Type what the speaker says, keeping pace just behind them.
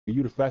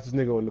You the fastest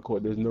nigga on the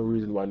court. There's no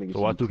reason why niggas So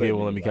should why be 2K playing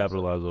won't let you me faster.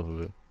 capitalize off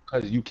of it?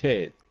 Cause you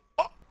can't.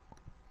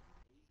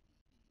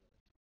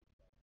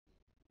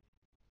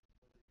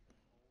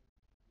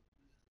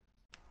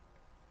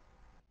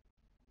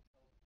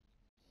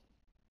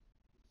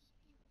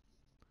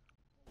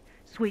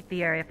 Sweep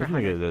the area for This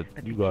hunters, nigga but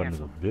that you be got is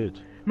careful. a bitch.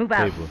 Move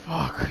out. Paper.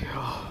 Fuck,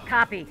 yo.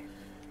 Copy.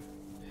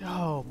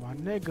 Yo, my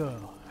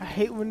nigga. I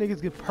hate when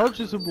niggas get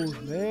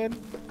purchasables, man.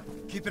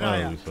 Keep an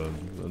eye out.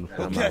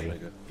 Okay.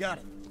 Got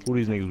it. Who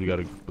these niggas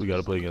we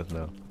gotta play against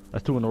now?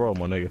 That's 2 in a row,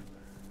 my nigga.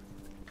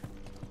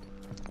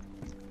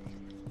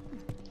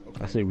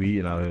 I say we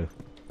eating out here.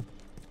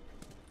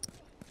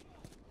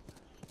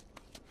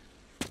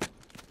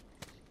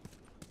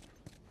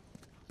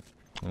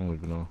 I don't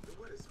even know.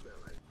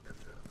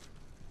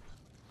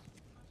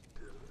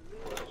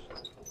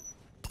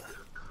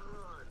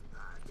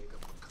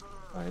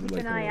 Keep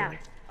an eye out.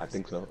 I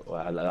think so.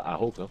 Well, I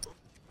hope so.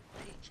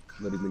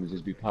 Let these niggas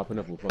just be popping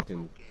up with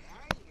fucking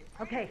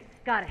Okay,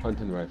 got it.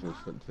 hunting rifles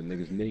for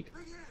niggas naked.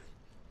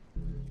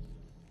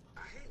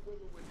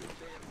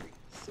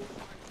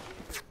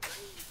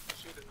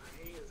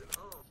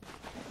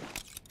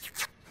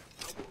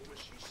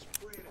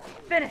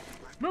 Finish.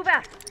 Move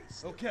out.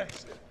 Okay,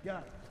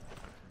 got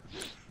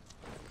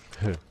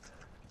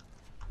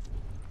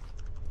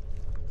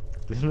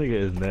This nigga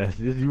is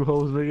nasty. This you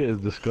hoes nigga is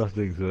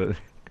disgusting, son.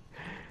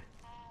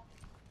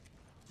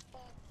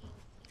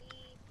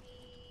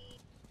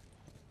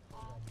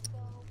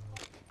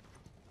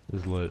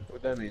 It's lit.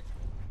 What that mean?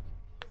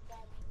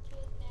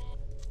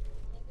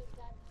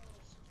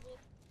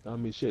 I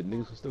mean shit,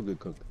 niggas can still get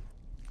cooked.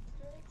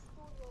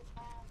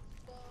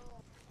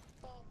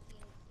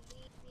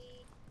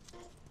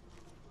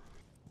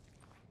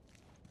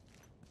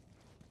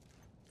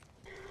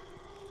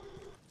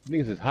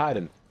 Niggas is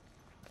hiding.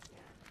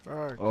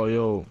 Fuck. Oh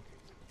yo,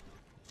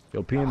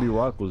 PNB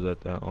Rock was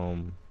at that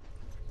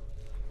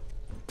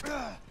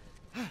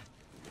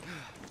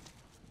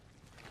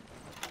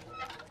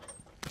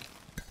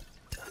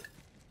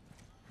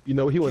You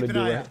know what he wanna Keep do,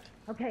 an eye right? out.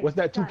 Okay. What's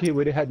that got 2K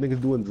where they had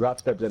niggas doing drop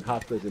steps and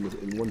hop steps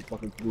in one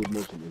fucking fluid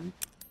motion, maybe?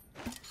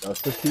 That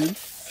was 15?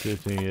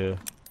 15, yeah. it.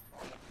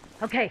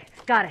 Okay,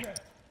 got it.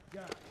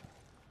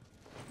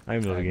 I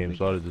didn't even know the game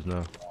started just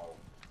now.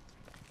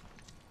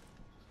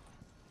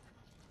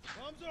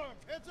 Bombs armed.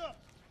 Heads up.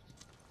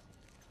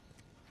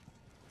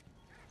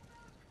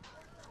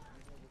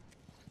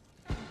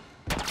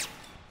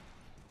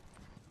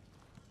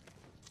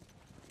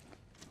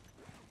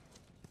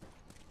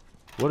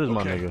 What is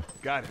my Okay, nigga?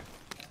 got it.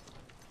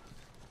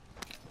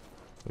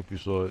 If you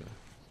saw it.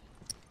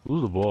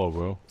 Lose the ball,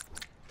 bro.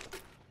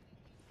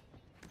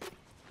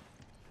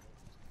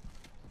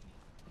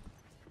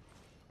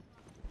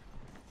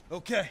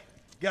 Okay,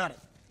 got it.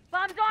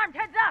 Bombs armed.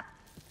 Heads up.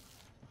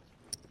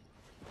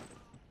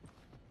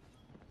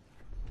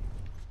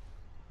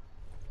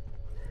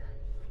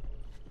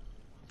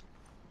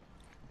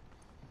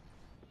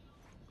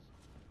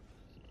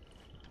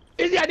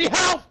 Is he at the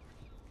house?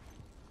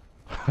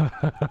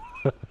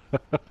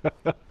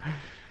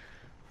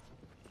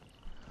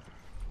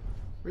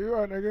 Where you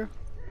at, nigga?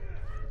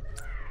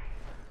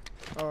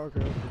 Oh,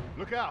 okay.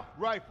 Look out.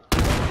 Rifle.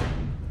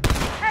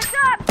 Heads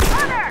up.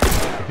 Hunter.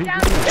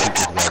 Down.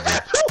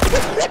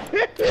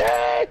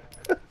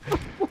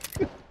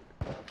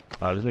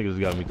 Ah, this nigga's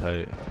got me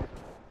tight.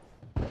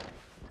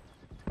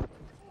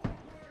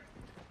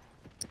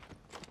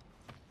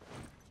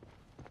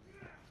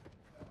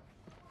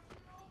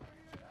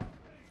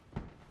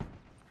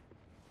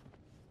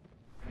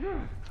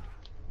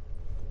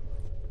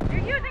 You're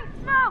using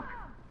smoke.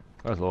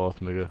 That's off,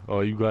 nigga.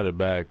 Oh, you got it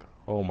back.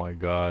 Oh my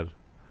god.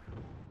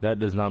 That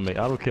does not make.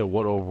 I don't care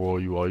what overall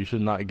you are. You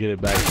should not get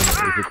it back if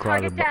you're Target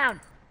crowded. down.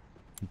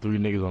 3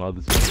 niggas on the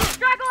other team.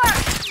 Straggler.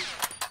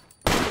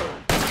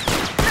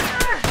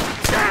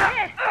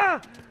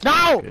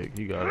 No! Okay,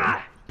 you got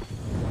it.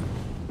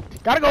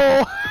 Gotta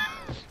go!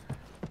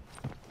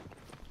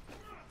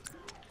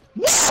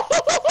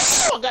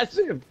 I got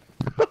him.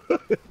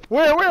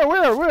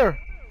 Where?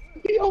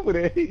 He over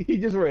there. He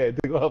just ran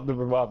to go help them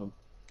revive him.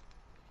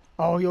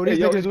 Oh, yo, Hey, these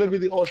yo, niggas. it's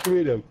literally all 3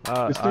 of them.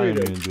 There's I 3 of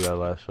didn't them. even do that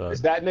last shot.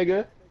 It's that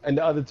nigga and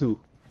the other 2.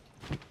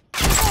 He's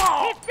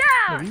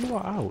Nigga, down. you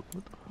are out.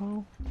 What the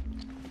hell?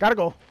 Gotta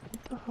go.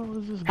 What the hell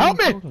is this? Help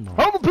game me! talking about?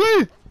 Help me,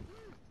 please!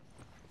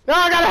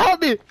 Y'all gotta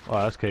help me! Oh,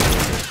 that's K.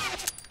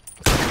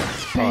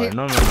 Alright,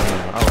 no. Alright,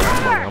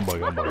 I'm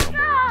bugging.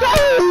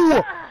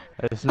 No!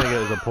 This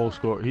nigga is a post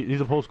scorer.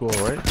 He's a post scorer,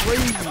 right?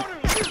 Crazy.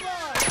 Someone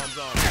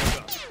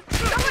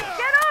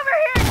get over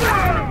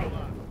here.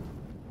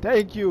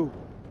 Thank you.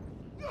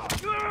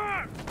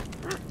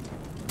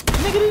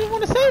 Nigga didn't even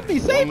want to save me.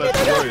 Save me,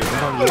 nigga!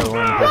 Sometimes you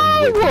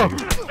gotta learn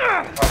to No!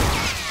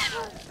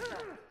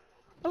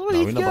 That's what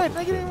he we said. not about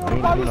Nigga to didn't we want to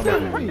not bother about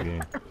saving to me. the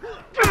game.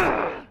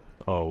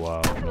 Oh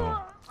wow, no.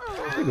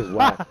 This nigga's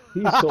whack.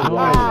 He's so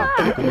whack.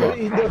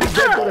 He just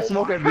gonna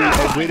smoke at me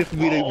and waited for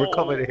me to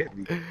recover to hit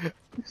me.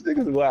 This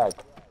nigga's whack.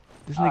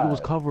 This nigga was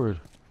covered.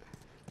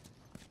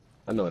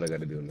 I know what I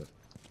gotta do now.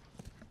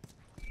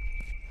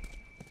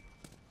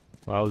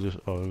 I was just.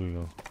 Oh, there we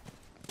go.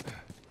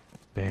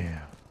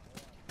 Damn.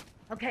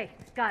 Okay,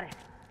 got it.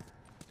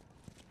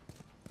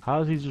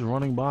 How is he just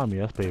running by me?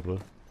 That's paper.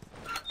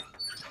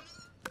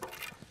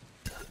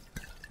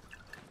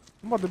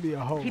 I'm about to be a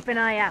hoe. Keep an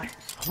eye out.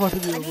 I'm about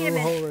to be I a need a real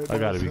hoe minute. right now. I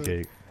gotta be son.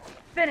 cake.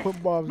 Finish.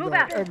 Put bombs Move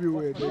down out.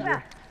 everywhere, Move nigga.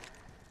 out.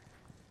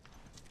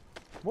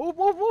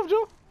 Move,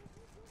 Joe.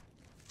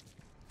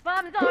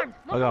 Bombs armed.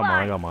 Look I got mine. I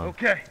alive. got mine.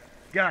 Okay,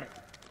 got it.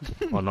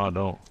 Oh no, I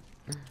don't.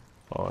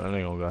 Oh, that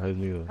ain't gonna got his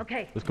neither.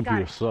 Okay, This got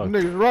computer it. sucks.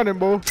 Niggas running,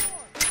 boy.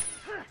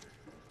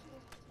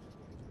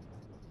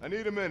 I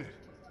need a minute.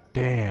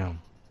 Damn.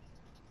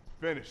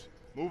 Finish.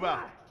 Move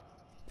out.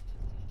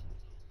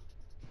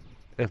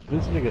 If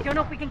this nigga. Don't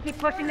know if we can keep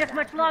pushing this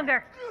much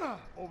longer.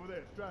 Over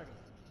there, straggler.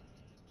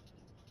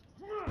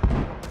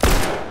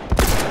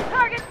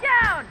 Target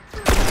down.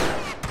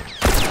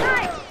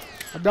 Nice.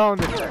 I'm down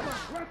there.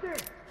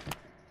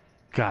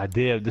 God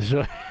damn, this.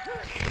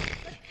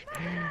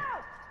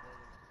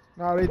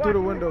 Nah, they through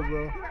the window,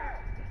 bro.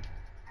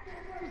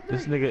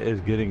 This nigga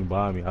is getting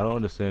by me. I don't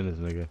understand this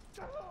nigga.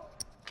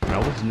 I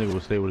wish this nigga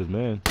would stay with his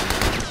man.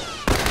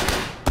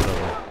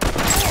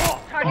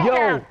 Target Yo!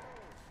 down.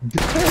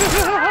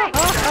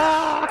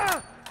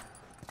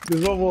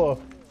 There's one more.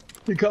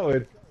 He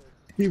coming.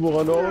 He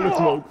won all the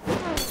smoke.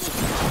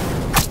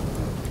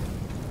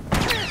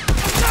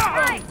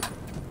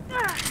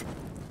 Nice.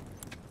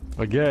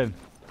 Again.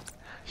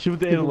 Shoot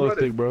the analog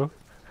stick, bro.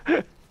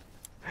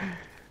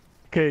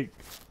 Cake.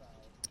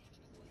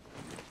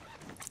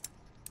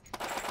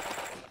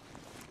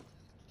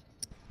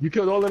 You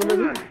killed all of them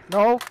niggas?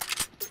 No.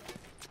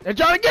 They're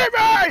trying to get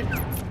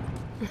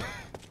me!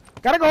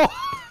 Gotta go.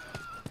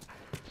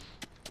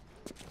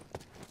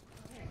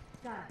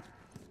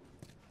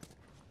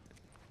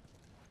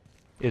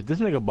 If this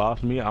nigga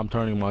bops me, I'm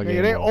turning my game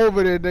Nigga, they off.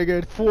 over there,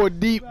 nigga. 4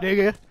 deep,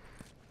 nigga.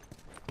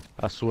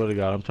 I swear to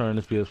God, I'm turning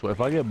this PS4.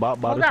 If I get bopped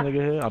by Hold this up.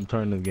 nigga here, I'm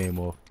turning this game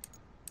off.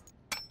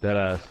 Dead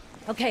ass.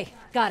 Okay,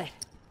 got it.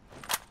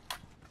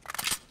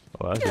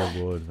 Oh, that's that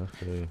board. That's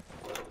crazy.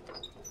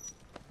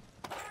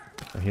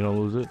 And he don't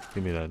lose it?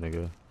 Give me that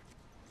nigga.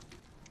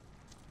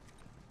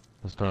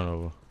 Let's turn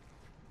over.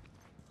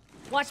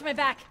 Watch my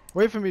back.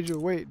 Wait for me, Drew.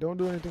 Wait. Don't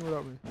do anything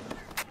without me.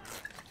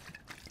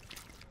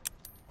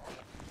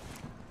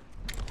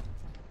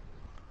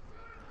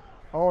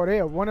 Oh, they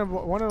have one of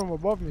them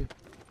above me.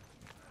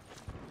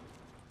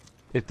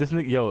 If this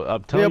nigga, yo,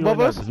 I'm telling you above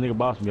right now, us? if this nigga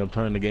bops me, I'm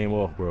turning the game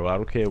off, bro. I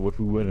don't care if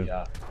we winning.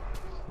 Yeah.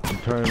 I'm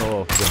turning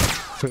off,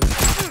 bro.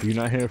 You're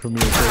not hearing from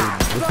me until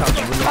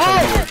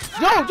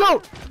Oh!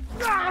 Joe!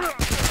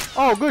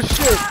 Oh, good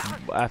shit.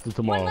 after One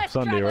tomorrow, less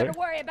Sunday, straggler right? to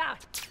worry about.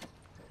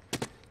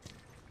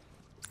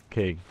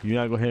 Okay, you're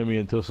not gonna hear me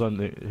until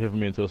Sunday. Hear from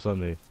me until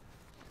Sunday.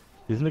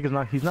 This nigga's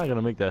not. He's not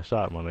gonna make that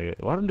shot, my nigga.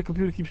 Why didn't the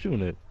computer keep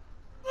shooting it?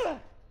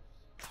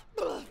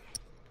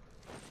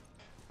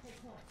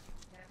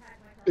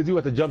 Is you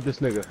have to jump this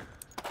nigga?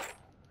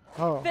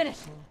 Oh. Finish.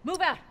 Move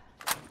out.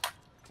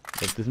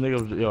 If this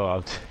nigga, was,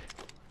 yo,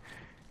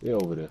 Yeah,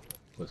 over there.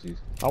 Pussies.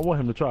 I want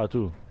him to try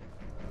too.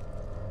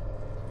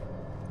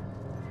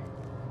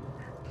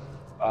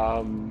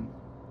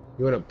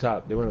 He went up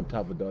top. They went up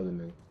top with the other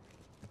nigga.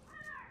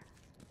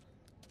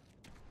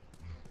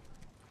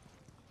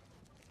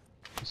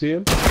 You see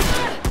him? No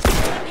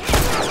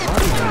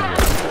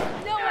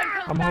one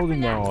comes I'm back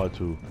holding from down that.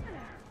 R2.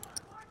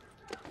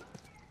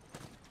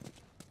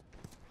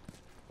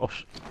 Oh,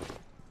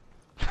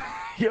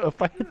 yo,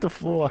 if I hit the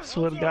floor, I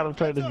swear to God, I'm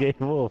turning this game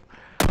off.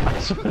 I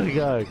swear to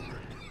God.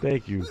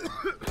 Thank you. That's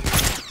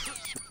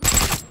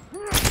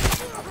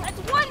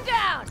one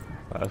down.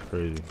 That's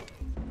crazy.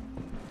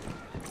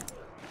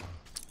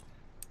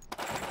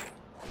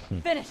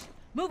 Finish.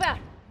 Move out.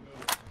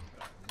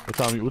 What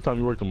time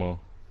you work tomorrow?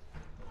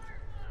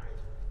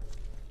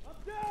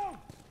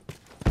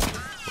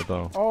 What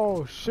time?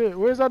 Oh, shit.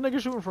 Where's that nigga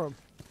shooting from?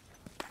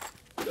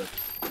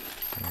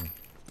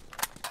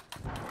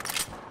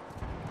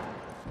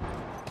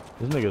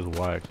 This nigga's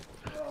whack.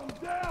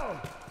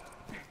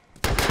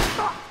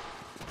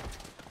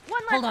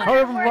 One Hurry less up straggler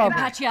and to worry rob about. him.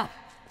 Patch you up.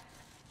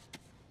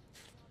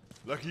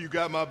 Lucky you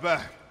got my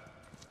back.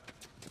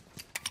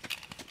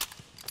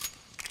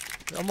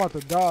 I'm about to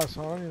die,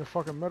 so I need a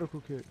fucking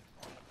medical kit.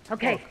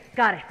 Okay,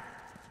 got it.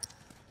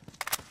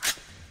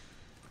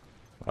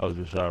 I was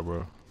just shot,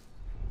 bro.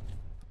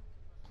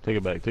 Take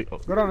it back. Take. Oh.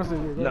 Go down the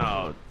stairs. Go down.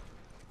 No.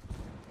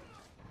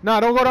 Nah,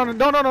 don't go down.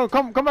 No.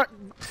 Come back.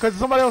 Cause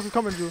somebody else is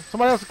coming, Drew.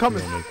 Somebody else is You coming.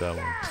 don't make that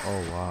one.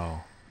 Oh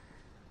wow.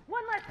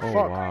 One less Oh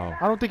Fuck. wow.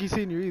 I don't think he's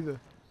seen you either.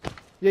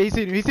 Yeah, he's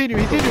seen you. He's seen you.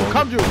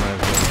 Come, Drew.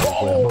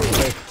 Oh.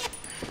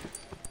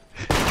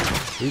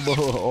 We both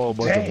all a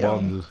bunch of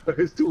bombs.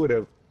 There's two of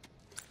them.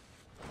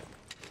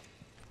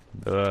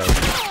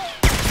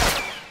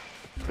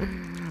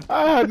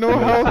 I had no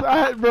health. I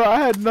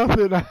had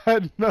nothing. I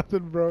had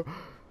nothing, bro.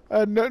 I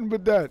had nothing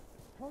but that.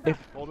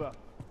 Hold up.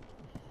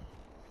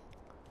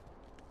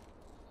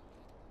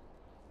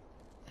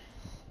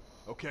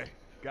 Okay,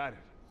 got it.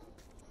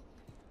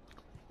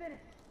 Finish.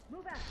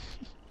 Move out.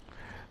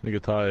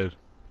 Nigga tired.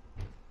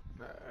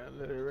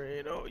 Let it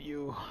rain on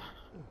you.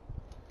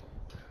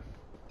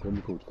 Call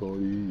me Coach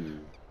Cody.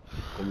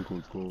 Call me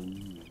Coach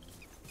Cody.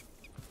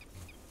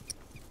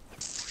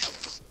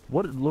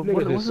 What's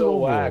is so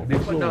whack. They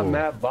putting out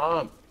mad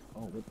bomb.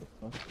 Oh, what the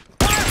fuck?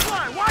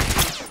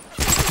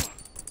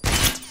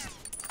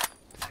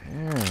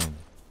 Damn.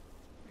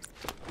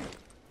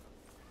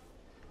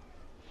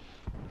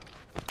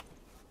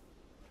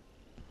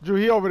 Drew,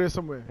 he over there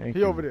somewhere. Thank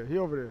He you. over there. He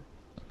over there.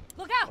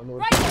 Look out!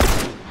 Right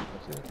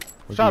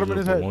there! Shot him in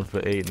his head. 1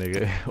 for 8,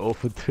 nigga. 0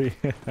 for 3.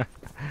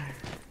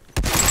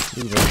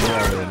 You know, get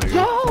out of there, nigga.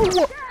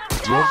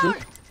 Yo!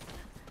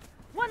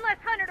 One less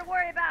hunter to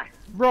worry about.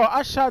 Bro,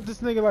 I shot this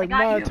nigga like I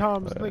got 9 you.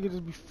 times. This nigga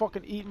just be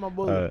fucking eating my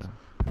bullets.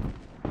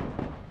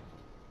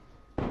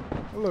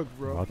 Look,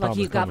 bro.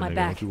 Lucky you got my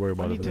back. Don't you worry I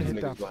about need it. to nigga.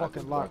 hit that Niggas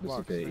fucking gonna have to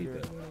lockbox, eat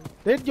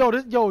nigga.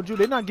 that. Yo, Drew,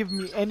 they're not giving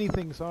me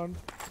anything, son.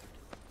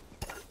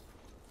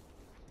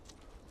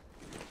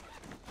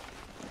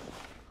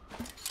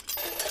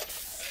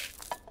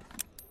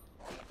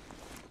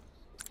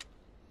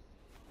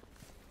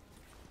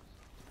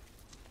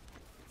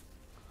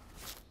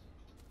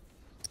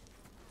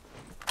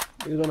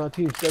 Niggas on our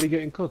team steady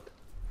getting cooked.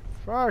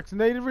 Facts, and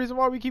they the reason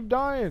why we keep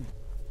dying.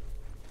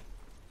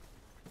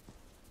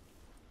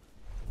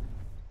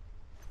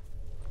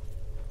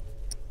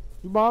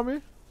 You bomb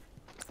me?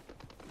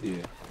 Yeah.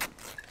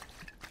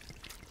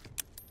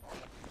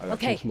 I got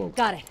Okay, two smokes.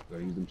 got it.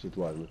 Gotta use them shit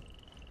wisely.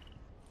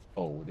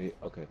 Oh, they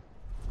okay.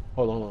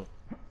 Hold on, hold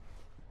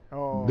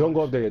Oh. on. Don't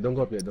go up there yet. Don't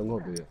go up yet. Don't go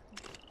up there yet.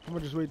 I'm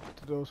gonna just wait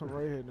to throw something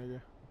right here,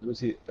 nigga. Let me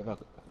see if I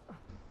could.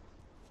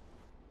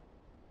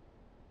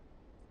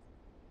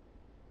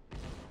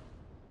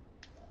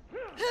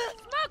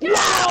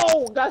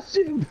 Wow! Got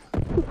shit.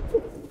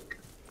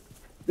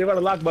 They got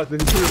a lockbox.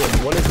 There's two of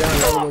them. One is down,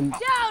 the other one.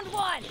 Down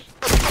one!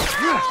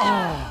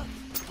 Oh,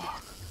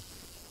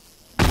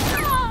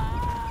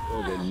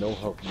 Don't get no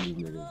help from these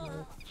niggas,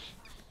 man.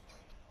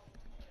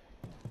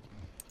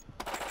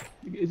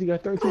 He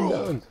got 13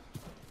 guns.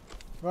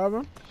 what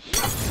happened?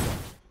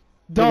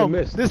 Dumb.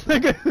 missed. This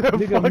nigga is a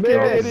Nigga fucking missed.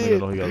 Nigga idiot.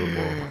 know he got the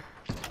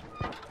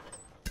ball.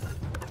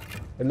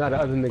 And now the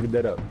other nigga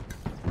dead up.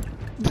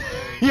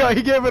 Yo,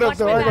 he gave it up Watch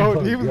though. my I ain't gonna hold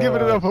back. you. He was Oh, giving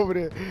it God. up over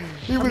there.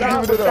 He was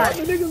Nah, giving it but up.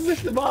 the niggas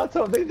missed the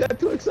Molotov. They got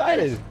too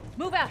excited.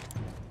 Move out!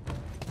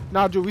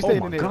 Nah, Drew, we Oh stayed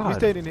my in here. We God.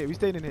 stayed in here. We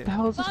stayed in here. What the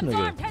hell is this Bomb's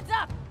armed, nigga? heads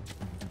up!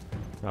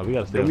 Nah, we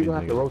gotta stay Then with we these gonna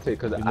have to niggas. rotate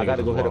because These I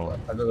gotta niggas go is hit wild.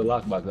 up another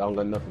lockbox. I don't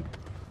got nothing.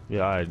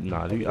 Yeah, alright,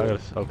 nah, I gotta.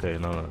 Okay,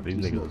 no, these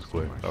niggas is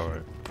quick.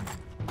 Alright.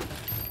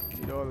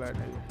 Need all that,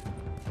 nigga.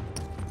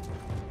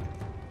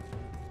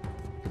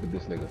 Look at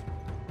this nigga.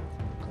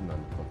 Come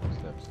down the fucking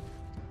steps.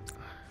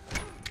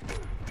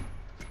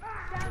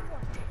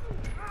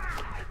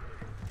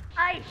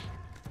 Ice!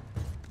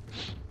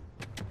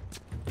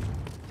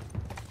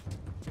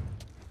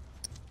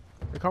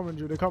 They're coming,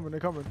 Drew. They're coming. They're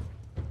coming.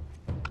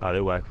 Ah,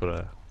 they whack for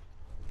that.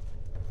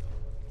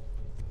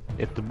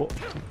 If the ball.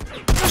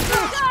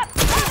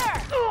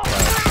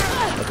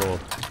 That's all.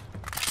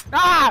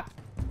 Ah!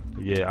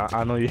 Yeah,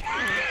 I know you.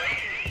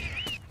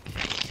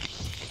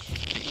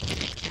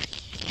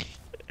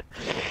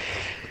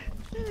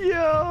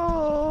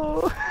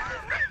 Yo!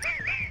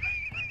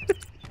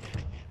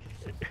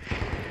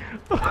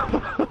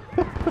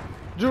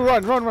 Drew,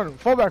 run.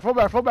 Fall back. Come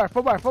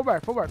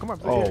on.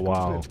 Stay Oh here.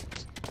 wow!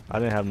 I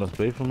didn't have no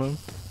space from him.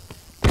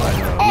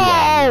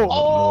 Oh!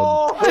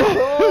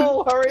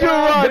 Oh, hurry Just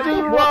up!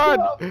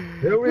 run.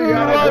 Here we Just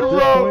go.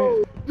 run,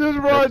 bro. Just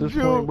At run, this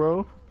Drew. point,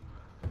 bro.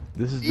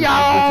 This is just Yo!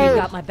 ridiculous.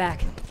 You got my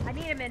back. I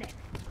need a minute.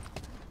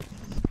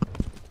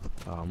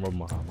 I'm rubbing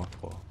my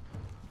fault.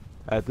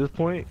 At this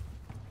point,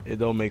 it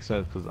don't make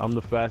sense because I'm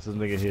the fastest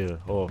nigga here.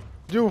 Oh,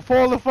 Drew,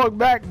 fall the fuck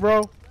back,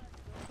 bro.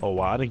 oh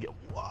wow! I didn't get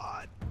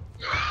what?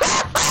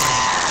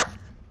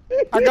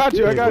 I got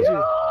you.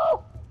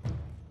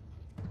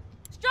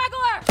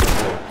 Straggler!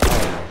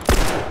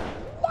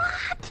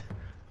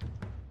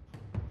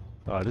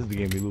 Oh, this is the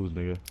game we lose,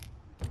 nigga.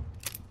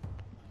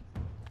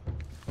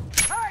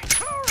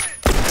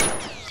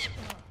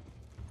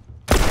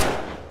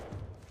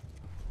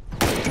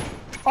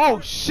 Oh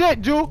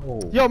shit, Drew.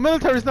 Oh. Yo,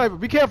 military sniper.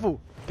 Be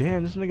careful.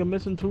 Damn, this nigga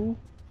missing too.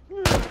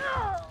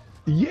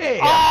 Yeah!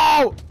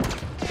 Oh!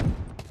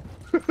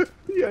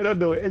 Yeah, don't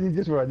do it. Eddie,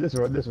 just run.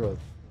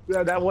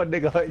 Yeah, that one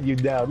nigga hunting you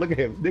down. Look at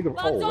him. Nigga,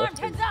 Bomb's oh, armed,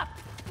 heads up!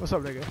 What's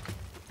up, nigga?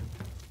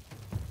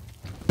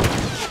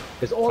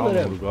 it's I all of don't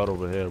know them. who got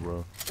over here,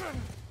 bro.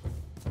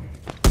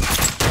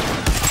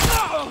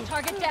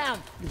 Target down!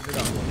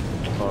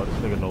 Oh, this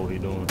nigga know what he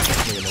doing. This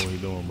nigga know what he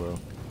doing, bro.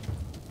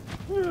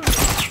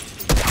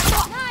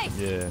 Nice!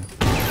 Yeah.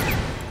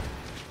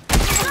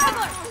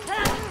 Straggler!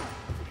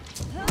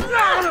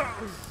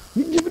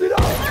 You giving it up.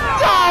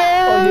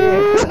 Oh, yeah.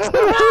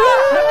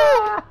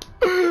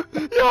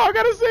 Yo, I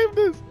gotta save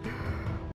this.